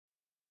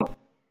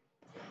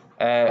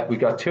We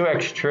got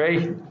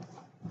 2x3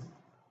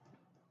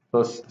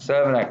 plus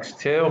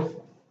 7x2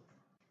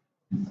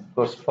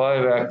 plus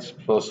 5x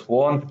plus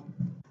 1, and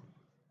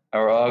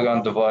we're all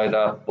going to divide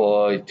that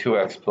by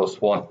 2x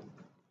plus 1.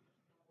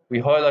 We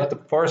highlight the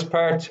first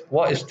part.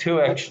 What is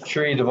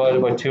 2x3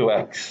 divided by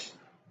 2x?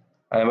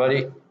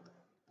 Anybody?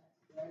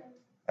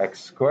 X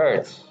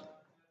squared.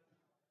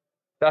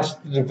 That's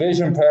the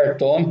division part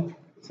done.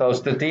 So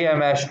it's the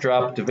DMS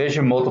drop,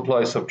 division,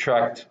 multiply,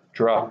 subtract,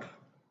 drop.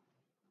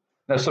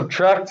 Now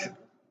subtract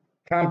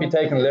can't be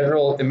taken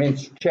literal, it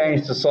means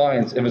change the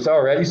signs. If it's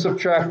already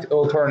subtract, it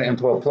will turn it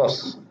into a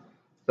plus. So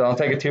don't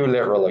take it too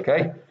literal,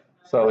 okay?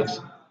 So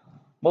it's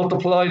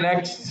multiply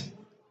next,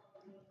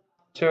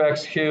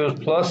 2x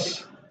cubed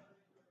plus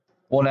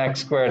 1x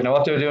squared. Now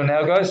what do we do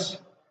now, guys?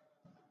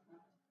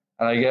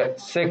 And I get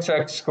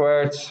 6x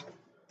squared,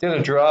 do the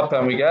drop,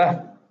 and we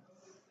get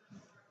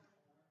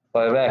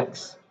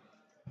 5x.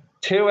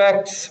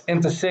 2x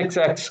into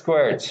 6x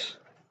squared.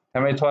 How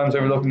many times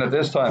are we looking at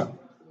this time?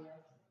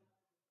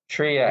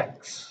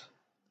 3x.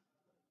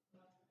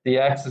 The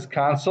x's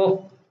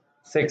cancel.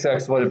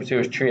 6x divided by 2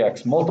 is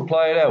 3x.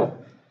 Multiply it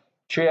out.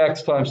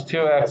 3x times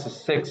 2x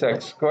is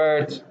 6x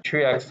squared.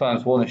 3x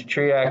times 1 is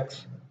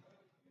 3x.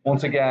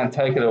 Once again,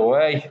 take it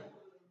away.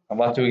 And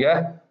what do we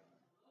get?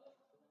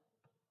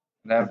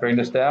 Now bring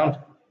this down.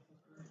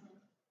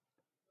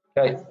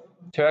 Okay.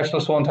 2x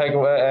plus 1 take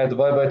away,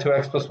 divide by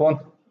 2x plus 1.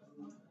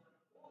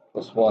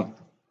 Plus 1.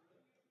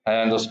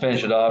 And just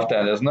finish it off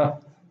then, isn't it?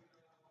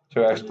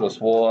 2x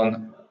plus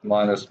 1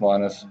 minus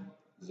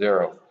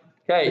 0.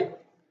 Okay.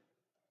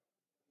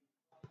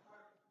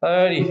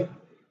 Alrighty.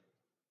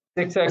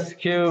 6x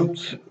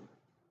cubed.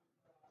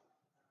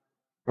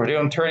 We're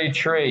doing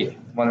 33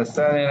 minus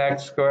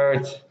 17x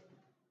squared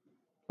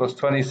plus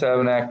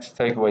 27x,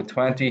 take away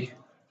 20.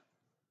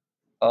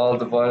 All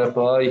divided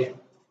by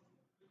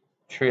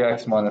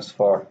 3x minus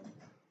 4.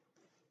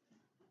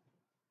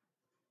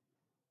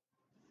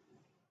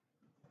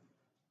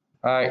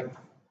 Alright,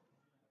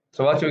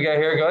 so what do we get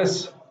here,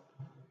 guys?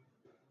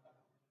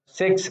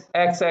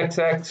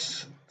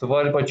 6xxx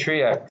divided by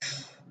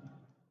 3x.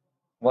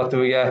 What do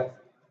we get?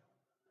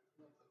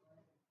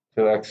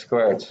 2x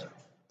squared.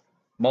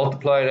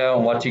 Multiply it out,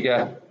 and what do you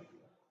get?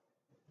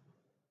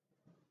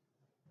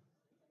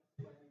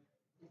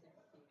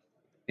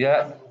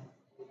 Yeah,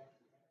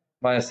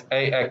 minus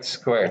 8x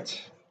squared.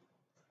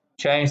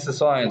 Change the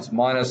signs,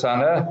 minus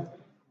and a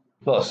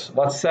plus.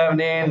 What's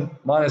 17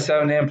 minus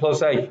 17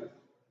 plus 8?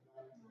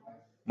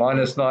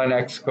 Minus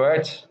 9x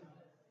squared.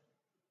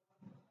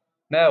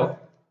 Now,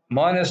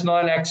 minus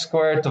 9x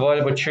squared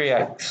divided by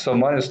 3x. So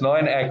minus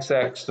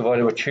 9xx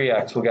divided by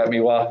 3x will get me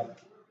what?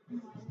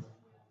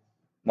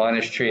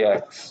 Minus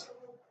 3x.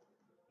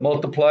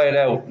 Multiply it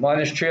out.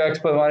 Minus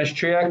 3x by minus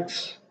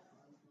 3x.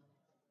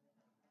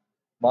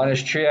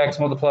 Minus 3x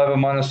multiplied by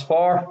minus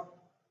 4.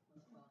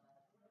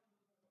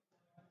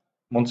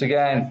 Once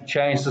again,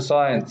 change the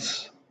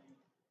signs.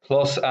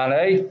 Plus and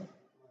a.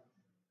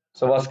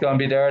 So what's going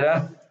to be there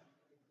then?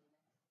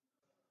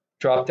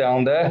 Drop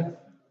down there.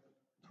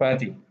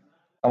 20.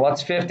 And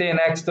what's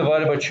 15x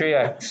divided by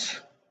 3x?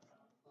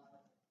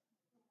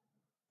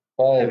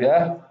 5,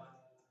 yeah?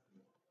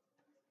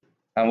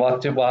 And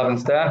what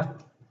happens then?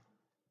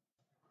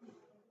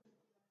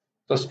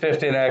 Just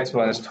 15x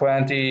minus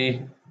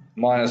 20,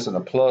 minus and a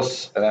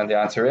plus, and then the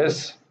answer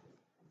is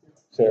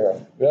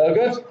 0. Real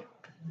good?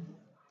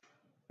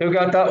 Who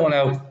got that one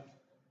out?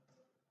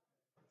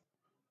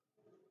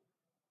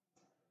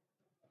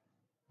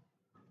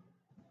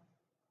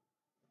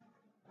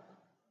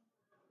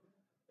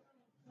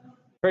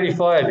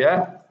 $35,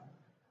 yeah?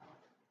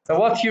 Now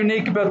what's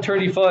unique about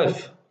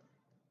 35?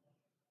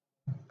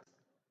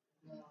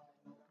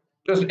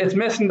 Just it's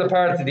missing the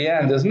part at the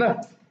end, isn't it?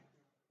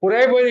 Would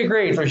everybody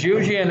agree there's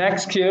usually an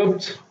x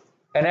cubed,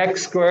 an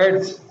x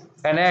squared,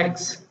 an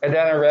x, and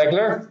then a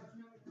regular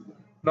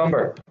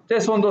number?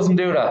 This one doesn't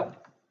do that.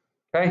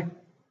 Okay?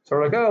 So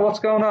we're like, oh, what's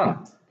going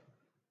on?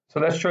 So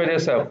let's try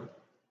this out.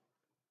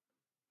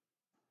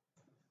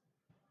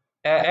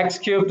 X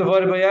cubed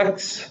divided by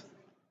x.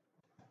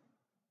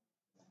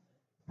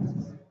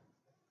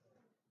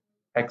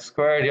 X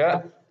squared,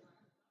 yeah.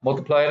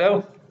 Multiply it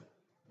out.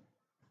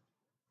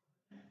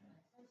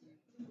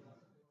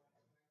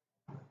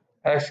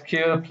 X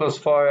cubed plus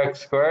 4x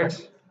squared.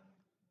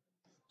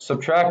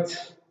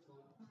 Subtract.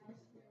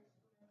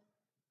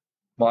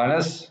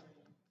 Minus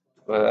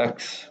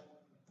x.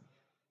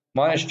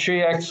 Minus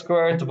 3x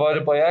squared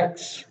divided by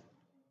x.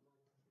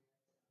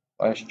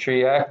 Minus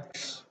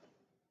 3x.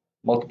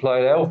 Multiply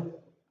it out.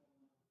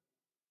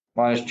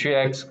 Minus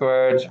 3x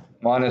squared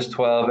minus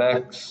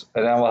 12x.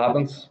 And then what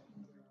happens?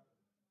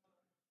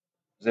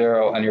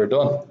 0, and you're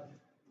done.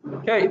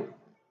 Okay.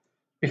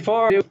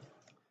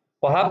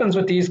 What happens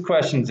with these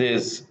questions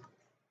is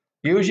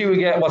usually we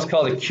get what's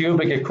called a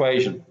cubic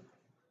equation.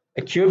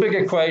 A cubic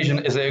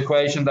equation is an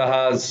equation that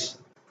has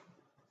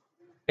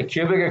an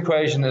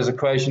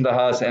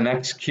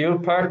x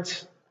cubed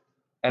part,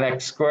 an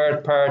x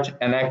squared part,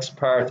 an x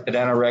part, and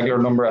then a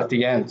regular number at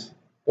the end.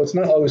 But it's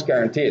not always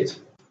guaranteed.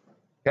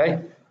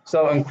 Okay?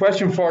 So in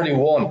question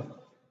 41,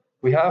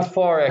 we have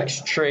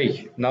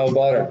 4x3, no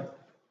bother.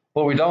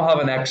 But we don't have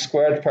an x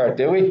squared part,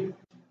 do we?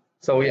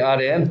 So we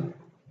add in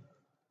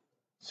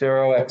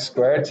 0x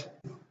squared.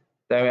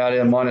 Then we add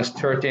in minus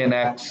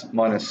 13x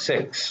minus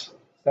 6. Is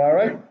that all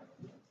right?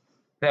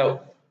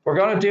 Now, we're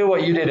going to do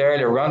what you did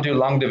earlier. We're going to do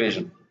long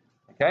division.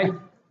 Okay?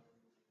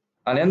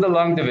 And in the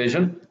long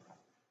division,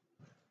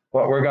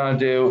 what we're going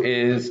to do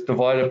is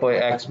divide it by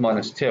x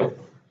minus 2.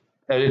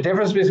 Now, the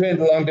difference between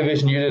the long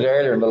division you did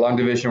earlier and the long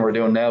division we're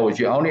doing now is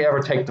you only ever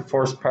take the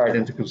first part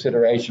into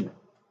consideration.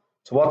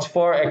 So what's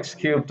 4x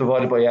cubed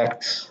divided by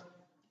x?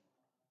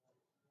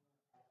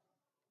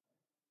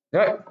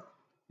 Yeah,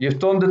 you've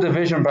done the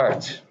division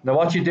part. Now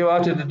what you do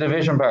after the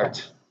division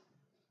part?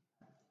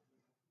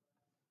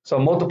 So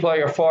multiply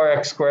your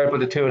 4x squared by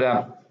the two of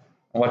them.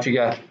 And what you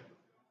get?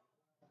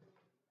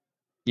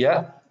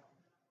 Yeah.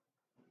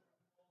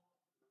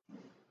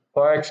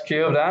 4x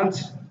cubed and?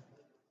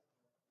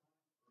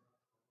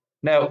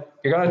 Now,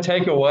 you're going to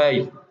take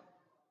away.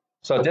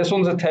 So this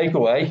one's a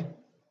takeaway.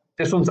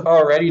 This one's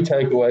already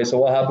takeaway. So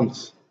what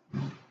happens?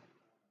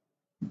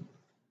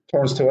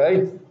 Turns to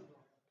a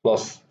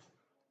plus.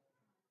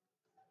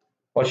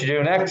 What you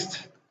do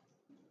next?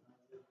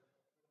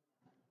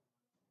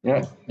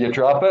 Yeah, you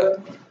drop it.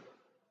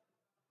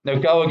 Now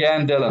go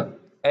again, Dylan.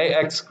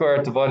 Ax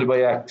squared divided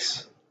by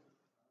x.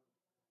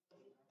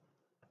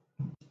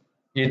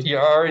 You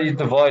already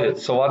divided,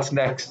 so what's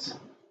next?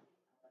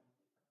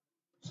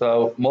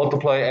 So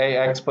multiply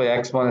ax by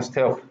x minus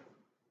 2.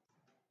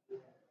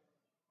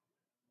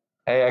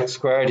 Ax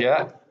squared,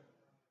 yeah.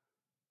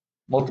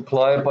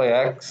 Multiply it by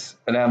x,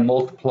 and then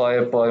multiply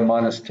it by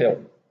minus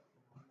 2.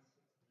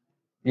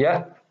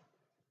 Yeah.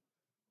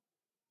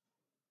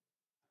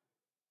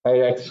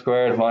 Ax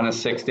squared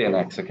minus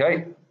 16x,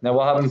 okay? Now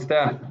what happens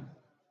then?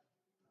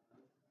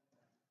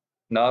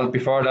 No,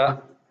 before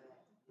that.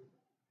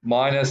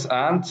 Minus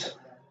and,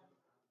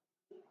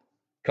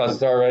 because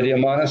it's already a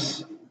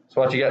minus. So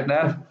what you get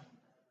then?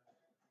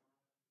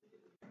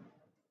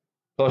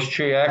 Plus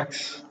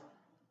 3x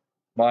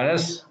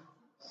minus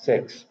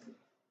 6.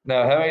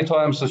 Now, how many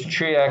times does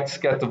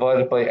 3x get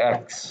divided by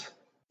x?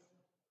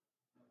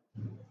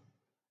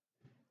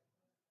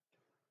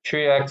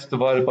 3x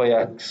divided by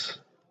x.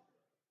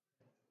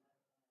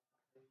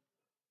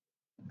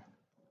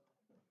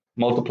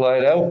 Multiply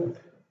it out.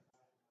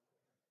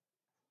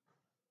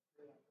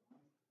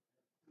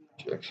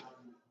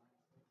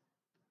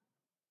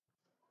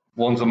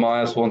 One's a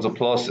minus, one's a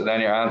plus, and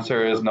then your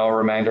answer is no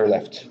remainder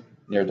left.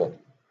 You're done.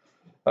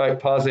 All right,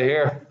 pause it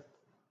here.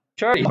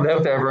 Charlie, put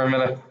out there for a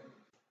minute.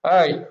 All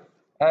right,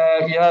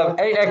 you have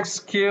ax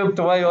cubed.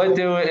 The way I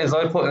do it is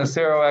I put in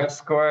 0x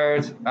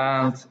squared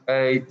and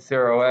a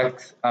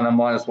 0x and a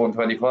minus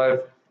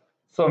 125.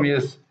 Some of you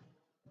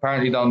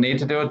apparently don't need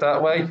to do it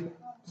that way.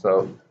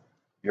 So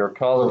your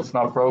call, if it's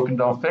not broken,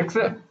 don't fix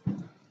it.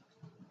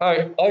 All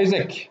right,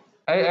 Isaac,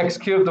 ax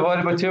cubed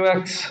divided by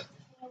 2x.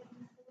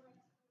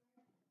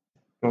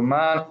 Good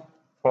man.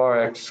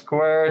 4x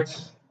squared.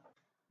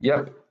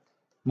 Yep.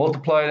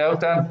 Multiply it out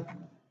then.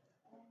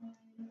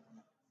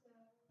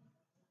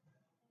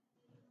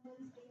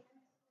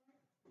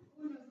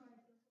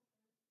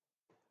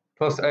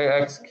 Plus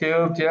ax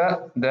cubed,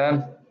 yeah.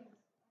 Then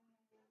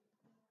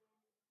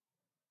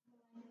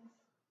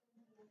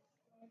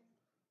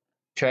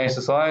change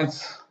the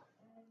signs.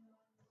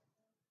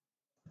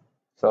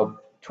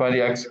 So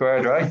 20x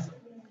squared, right?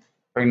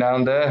 Bring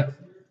down the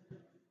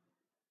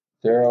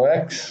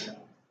 0x.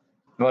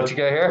 What you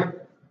get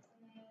here?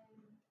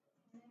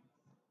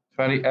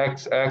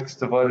 20x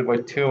divided by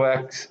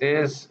 2x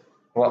is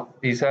what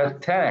he said,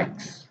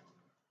 10x.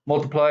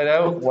 Multiply it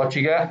out, what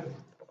you get?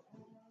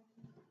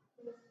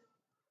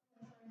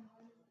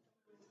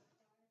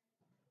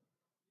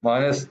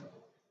 Minus,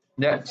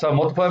 yeah, so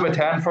multiply by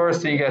 10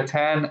 first, so you get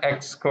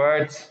 10x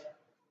squared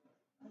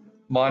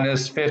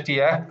minus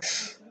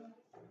 50x.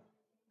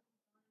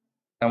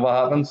 And what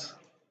happens?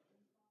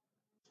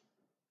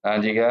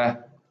 And you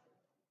get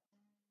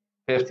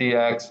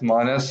 50x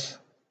minus,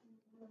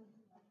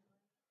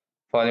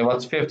 finally,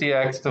 what's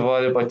 50x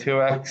divided by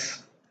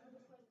 2x?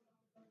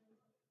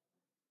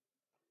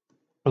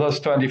 Plus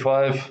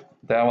 25,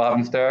 then what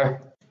happens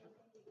there?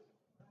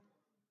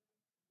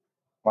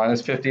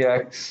 Minus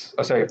 50x,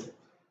 oh sorry,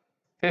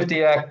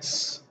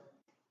 50x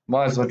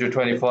minus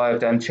 125,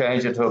 then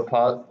change it to a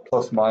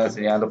plus minus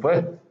and you end up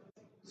with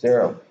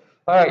 0.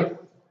 All right,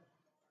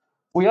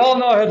 we all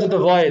know how to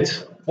divide.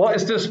 What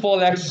is this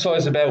full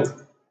exercise about?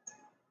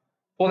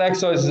 Full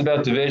exercise is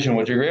about division,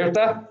 would you agree with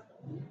that?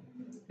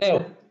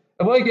 Now,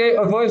 if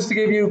I was to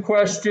give you a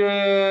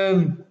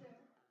question,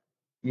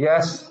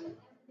 yes.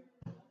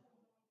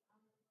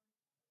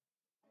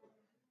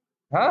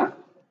 Huh?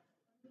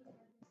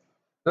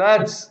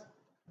 Lads,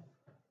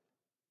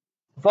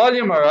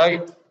 volume, all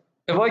right.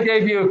 If I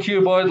gave you a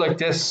cuboid like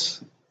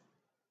this,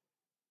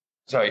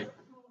 sorry,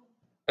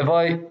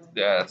 yeah,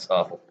 that's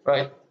awful,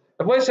 right?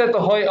 If I said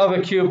the height of a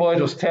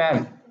cuboid was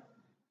 10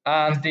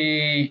 and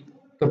the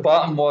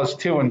bottom was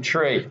 2 and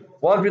 3,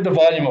 what would be the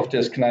volume of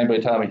this? Can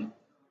anybody tell me?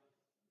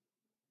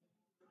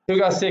 Who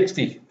got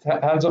 60?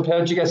 Hands up, how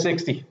did you get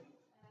 60?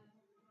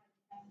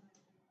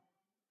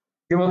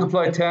 You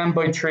multiply 10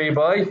 by 3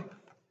 by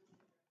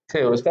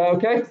 2. Is that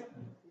okay?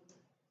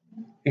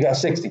 You got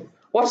 60.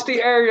 What's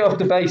the area of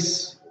the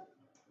base?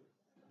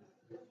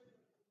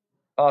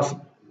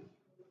 Awesome.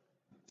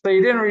 So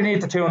you didn't really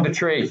need the 2 and the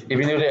 3 if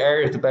you knew the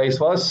area of the base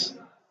was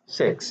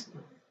 6.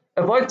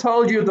 If I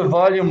told you the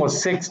volume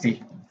was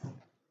 60,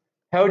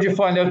 how would you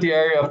find out the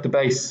area of the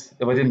base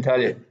if I didn't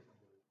tell you?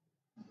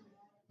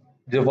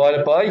 Divide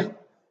it by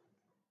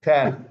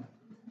 10.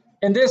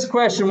 In this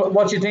question,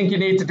 what do you think you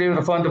need to do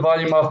to find the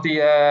volume of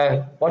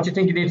the what do you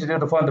think you need to do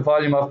to find the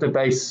volume of the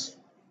base?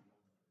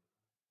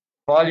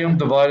 Volume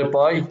divided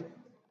by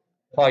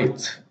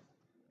height.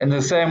 In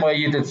the same way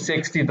you did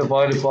 60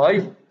 divided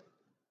by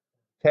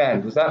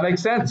 10. Does that make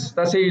sense?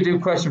 That's how you do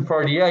question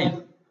 48.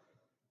 If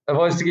I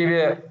was to give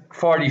you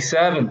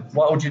 47,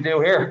 what would you do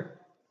here?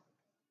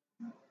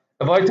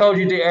 If I told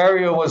you the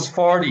area was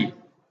 40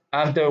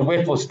 and the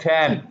width was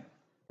 10,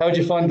 how would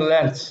you find the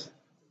length?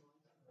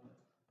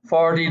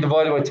 40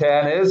 divided by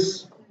 10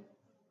 is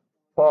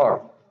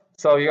 4.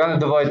 So you're going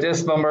to divide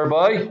this number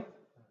by,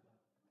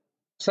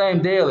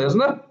 same deal,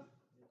 isn't it?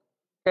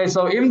 Okay,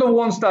 so even the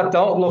ones that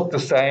don't look the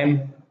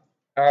same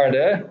are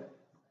the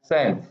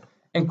same.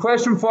 In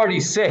question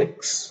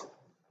 46,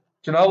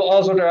 do you know what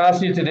also they're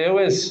asking you to do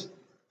is,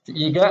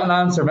 you get an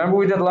answer. Remember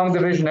we did long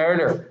division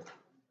earlier.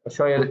 I'll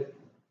show you.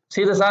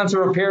 See this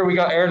answer up here we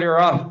got earlier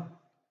on.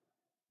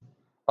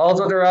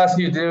 Also they're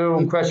asking you to do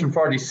in question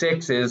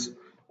 46 is,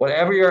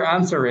 whatever your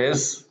answer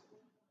is,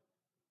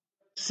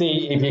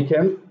 see if you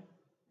can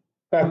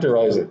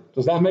factorize it.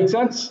 Does that make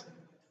sense?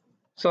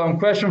 So in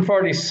question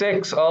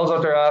 46, all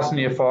that they're asking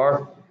you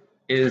for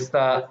is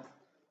that,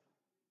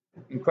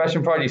 in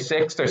question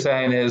 46, they're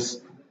saying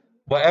is,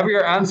 whatever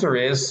your answer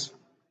is,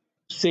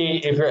 see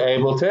if you're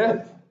able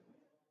to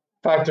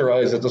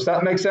factorize it. Does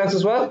that make sense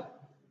as well?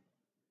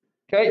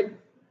 Okay.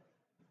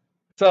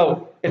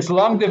 So it's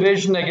long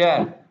division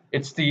again.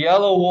 It's the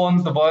yellow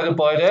one divided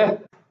by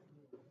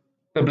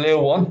the blue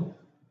one.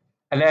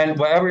 And then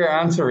whatever your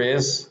answer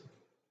is,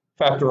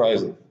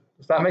 factorize it.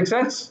 Does that make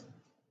sense?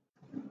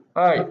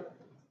 All right.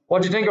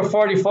 What do you think of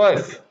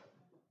 45?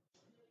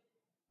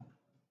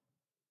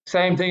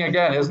 Same thing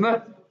again, isn't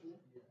it?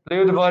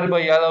 Blue divided by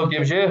yellow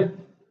gives you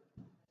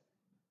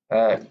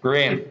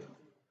green.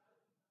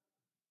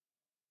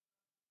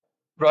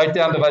 Write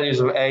down the values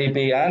of A,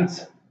 B, and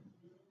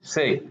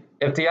C.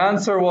 If the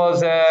answer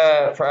was,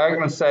 for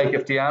argument's sake,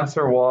 if the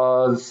answer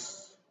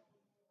was,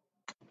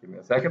 give me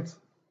a second.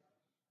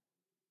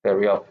 There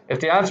we go. If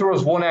the answer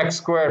was 1x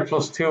squared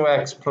plus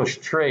 2x plus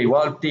 3,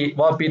 what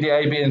would be the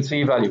A, B, and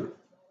C value?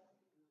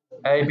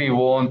 A, B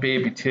 1,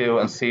 B, B 2,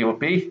 and C would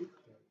be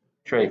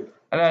 3.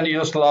 And then you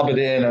just lob it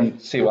in and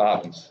see what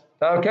happens. Is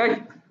that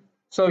okay?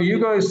 So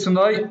you guys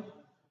tonight,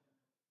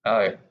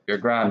 oh, you're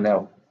grand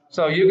now.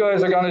 So you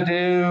guys are going to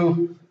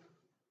do,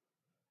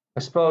 I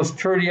suppose,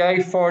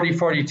 38, 40,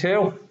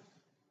 42.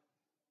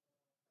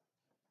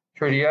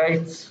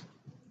 38,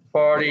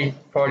 40,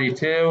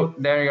 42.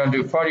 Then you're going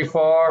to do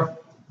 44,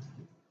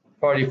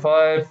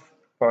 45,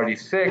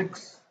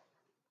 46,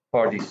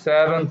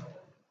 47.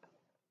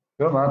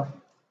 Come on.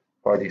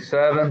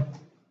 47.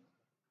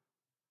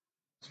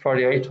 Is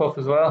 48 tough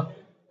as well?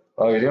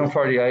 Oh, you're doing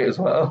 48 as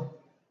well.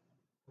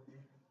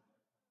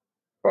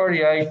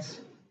 48.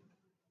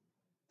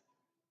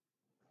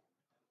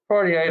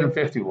 48 and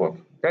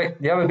 51. Okay,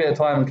 you have a bit of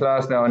time in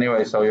class now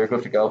anyway, so you're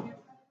good to go.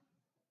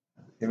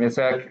 Give me a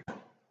sec.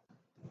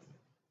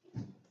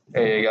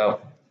 There you go.